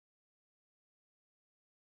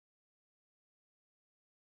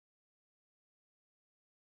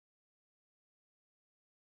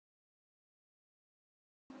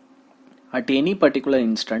At any particular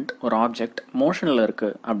instant ஒரு object மோஷனில்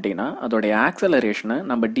இருக்குது அப்படின்னா அதோடைய ஆக்சலரேஷனை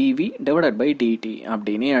நம்ம dv divided by dt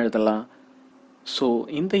அப்படின்னு எழுதலாம். ஸோ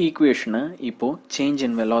இந்த ஈக்குவேஷனை இப்போது change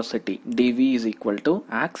in velocity dv is equal to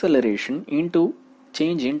acceleration into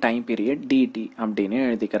change in time period dt அப்படின்னு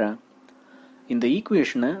எழுதிக்கிறேன். இந்த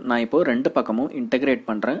ஈக்குவேஷனை நான் இப்போது ரெண்டு பக்கமும் இன்டகிரேட்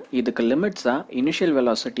பண்ணுறேன். இதுக்கு லிமிட்ஸாக initial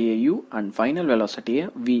வெலாசிட்டியை u and final வெலாசிட்டியை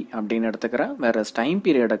v அப்படின்னு எடுத்துக்கிறேன். வேறு time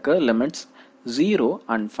பீரியடுக்கு limits 0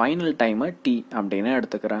 and final time t அப்படின்னு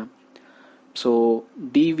எடுத்துக்கிறேன். So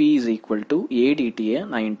dv is equal to adtயை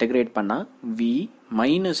நான் இன்டகிரேட் பண்ணால் v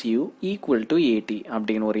minus u equal to at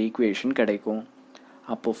அப்படின்னு ஒரு ஈக்குவேஷன் கிடைக்கும்.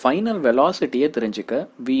 அப்போது ஃபைனல் வெலாசிட்டியை தெரிஞ்சுக்க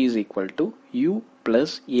v is equal to u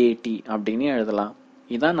plus at அப்படின்னு எழுதலாம்.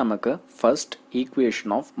 இதான் நமக்கு ஃபர்ஸ்ட்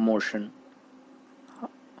ஈக்குவேஷன் ஆஃப் மோஷன்.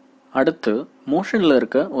 அடுத்து மோஷனில்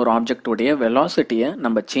இருக்க ஒரு ஆப்ஜெக்டோடைய வெலாசிட்டியை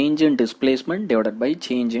நம்ம change in displacement divided by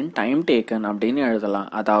change in time taken அப்படின்னு எழுதலாம்.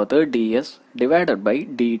 அதாவது ds டிவைடட் பை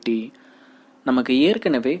dt. நமக்கு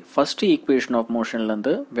ஏற்கனவே first equation of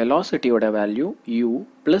மோஷன்லேருந்து வெலாசிட்டியோட value u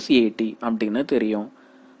plus at அப்படின்னு தெரியும்.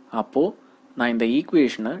 அப்போது நான் இந்த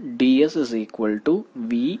ஈக்குவேஷனை ds is equal to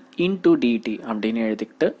v into dt அப்படின்னு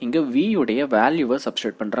எழுதிக்கிட்டு இங்கே v உடைய வேல்யூவை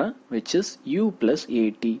சப்ஸ்டியூட் பண்ணுறேன் which is u plus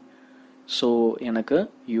at. So எனக்கு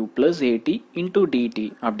u plus at into dt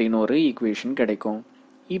அப்படின்னு ஒரு ஈக்குவேஷன் கிடைக்கும்.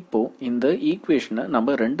 இப்போது இந்த ஈக்குவேஷனை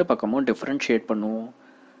நம்ம ரெண்டு பக்கமும் டிஃப்ரென்ஷியேட் பண்ணுவோம்.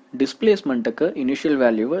 டிஸ்பிளேஸ்மெண்ட்டுக்கு இனிஷியல்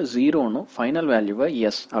வேல்யூவை 0னும் ஃபைனல் வேல்யூவை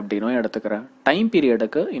எஸ் அப்படின்னும் எடுத்துக்கிறேன். டைம்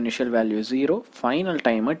பீரியடுக்கு இனிஷியல் வேல்யூ 0, ஃபைனல்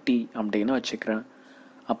டைமை t அப்படின்னு வச்சுக்கிறேன்.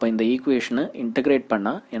 அப்போ இந்த ஈக்குவேஷனை இன்டகிரேட்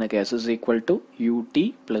பண்ணால் எனக்கு s is equal to ut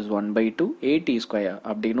plus 1/2 at square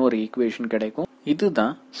அப்படின்னு ஒரு ஈக்குவேஷன் கிடைக்கும்.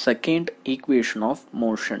 இதுதான் second equation of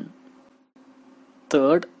motion.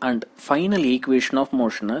 Third and final equation of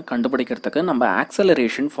மோஷனை கண்டுபிடிக்கிறதுக்கு நம்ம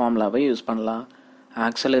ஆக்சலரேஷன் ஃபார்முலாவை யூஸ் பண்ணலாம்.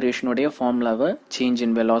 ஆக்சலரேஷனுடைய ஃபார்முலாவை change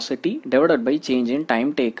in velocity divided by change in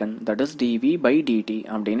time taken that is dv by dt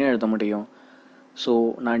அப்படின்னு எழுத முடியும். ஸோ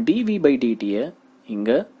நான் dv by dtயை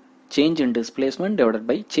இங்கே change in displacement divided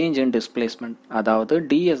by change in displacement அதாவது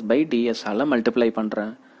ds by ds all multiply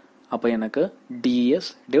பண்ணுறேன். அப்போ எனக்கு ds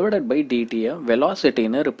டிவைடட் பை dtயை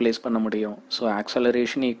வெலாசிட்டின்னு ரிப்ளேஸ் பண்ண முடியும். So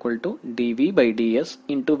acceleration equal to dv by ds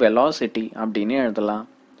into velocity அப்படின்னு எழுதலாம்.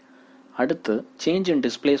 அடுத்து change in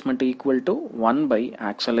displacement equal to 1 by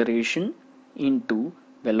acceleration into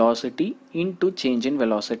velocity into change in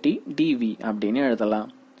velocity dv அப்படின்னு எழுதலாம்.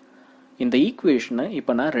 இந்த ஈக்குவேஷனை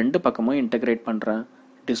இப்போ நான் ரெண்டு பக்கமும் இன்டகிரேட் பண்ணுறேன்.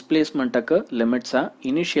 டிஸ்பிளேஸ்மெண்ட்டுக்கு லிமிட்ஸாக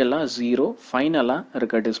இனிஷியலாக 0, ஃபைனலாக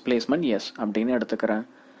இருக்க டிஸ்பிளேஸ்மெண்ட் எஸ் அப்படின்னு எடுத்துக்கிறேன்.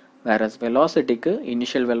 Whereas வெலாசிட்டிக்கு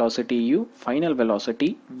initial velocity u, final velocity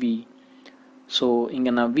v. So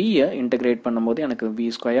இங்கே நான் vயை இன்டகிரேட் பண்ணும்போது எனக்கு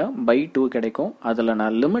v²/2 கிடைக்கும். அதில்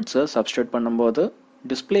நான் லிமிட்ஸை சப்ஸ்டியூட் பண்ணும்போது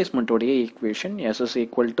டிஸ்பிளேஸ்மெண்ட்டோடைய equation s is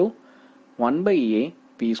equal to 1/a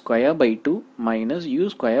v²/2 minus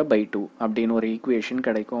u²/2 அப்படின்னு ஒரு ஈக்குவேஷன்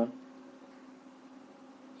கிடைக்கும்.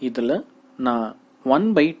 இதில் நான்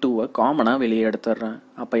 1/2 காமனாக வெளியே எடுத்துடுறேன்.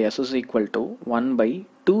 அப்போ s is equal to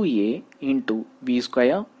 1/2a into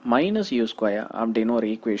v² minus u² அப்படின்னு ஒரு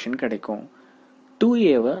ஈக்குவேஷன் கிடைக்கும்.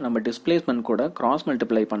 2aவை நம்ம டிஸ்பிளேஸ்மெண்ட் கூட கிராஸ்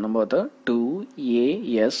மல்டிப்ளை பண்ணும்போது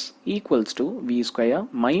 2as equals to v²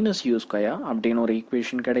 minus u² அப்படின்னு ஒரு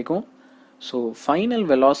ஈக்குவேஷன் கிடைக்கும். ஸோ ஃபைனல்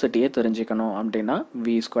வெலாசிட்டியை தெரிஞ்சுக்கணும் அப்படின்னா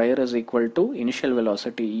v² is equal to initial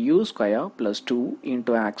velocity u² plus 2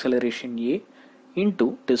 into acceleration a into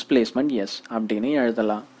displacement S அப்படின்னு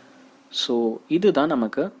எழுதலாம். ஸோ இதுதான்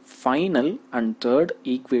நமக்கு final and third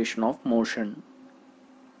equation of motion.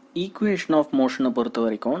 Equation of மோஷனை பொறுத்த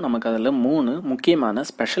வரைக்கும் நமக்கு அதில் 3 முக்கியமான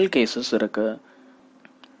ஸ்பெஷல் கேசஸ் இருக்குது.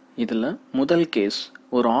 இதில் முதல் கேஸ்,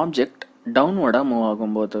 ஒரு ஆப்ஜெக்ட் டவுன்வர்டாக மூவ்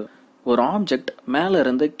ஆகும்போது, ஒரு ஆப்ஜெக்ட்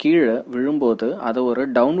மேலேருந்து கீழே விழும்போது அதை ஒரு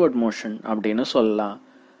டவுன்வர்ட் மோஷன் அப்படின்னு சொல்லலாம்.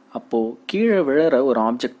 அப்போது கீழே விழுற ஒரு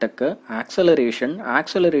ஆப்ஜெக்டுக்கு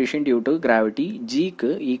ஆக்சலரேஷன் டியூ டு கிராவிட்டி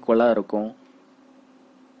ஜிக்கு ஈக்குவலாக இருக்கும்.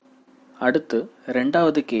 அடுத்து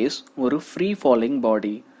ரெண்டாவது கேஸ், ஒரு ஃப்ரீ ஃபாலிங்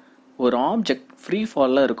பாடி. ஒரு ஆப்ஜெக்ட் ஃப்ரீ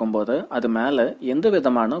ஃபாலில் இருக்கும்போது அது மேலே எந்த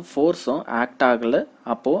விதமான ஃபோர்ஸும் ஆக்ட் ஆகலை.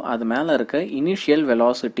 அப்போது அது மேலே இருக்க இனிஷியல்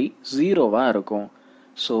வெலாசிட்டி 0வாக இருக்கும்.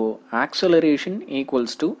 So acceleration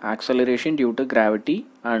equals to acceleration due to gravity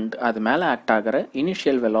and அது மேலே ஆக்ட் ஆகிற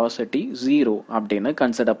இனிஷியல் வெலாசிட்டி 0 அப்படின்னு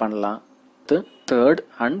கன்சிடர் பண்ணலாம். Third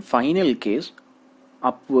and final case,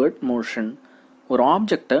 upward motion. ஒரு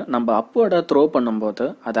ஆப்ஜெக்டை நம்ம அப்வர்டாக த்ரோ பண்ணும்போது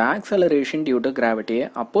அது ஆக்சலரேஷன் டியூ டு கிராவிட்டியை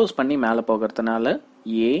அப்போஸ் பண்ணி மேலே போகிறதுனால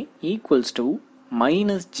a ஈக்குவல்ஸ் டு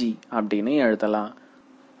 -g அப்படின்னு எழுதலாம்.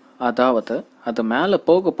 அதாவது அது மேலே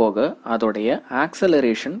போக போக அதோடைய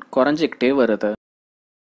ஆக்சலரேஷன் குறைஞ்சிக்கிட்டே வருது.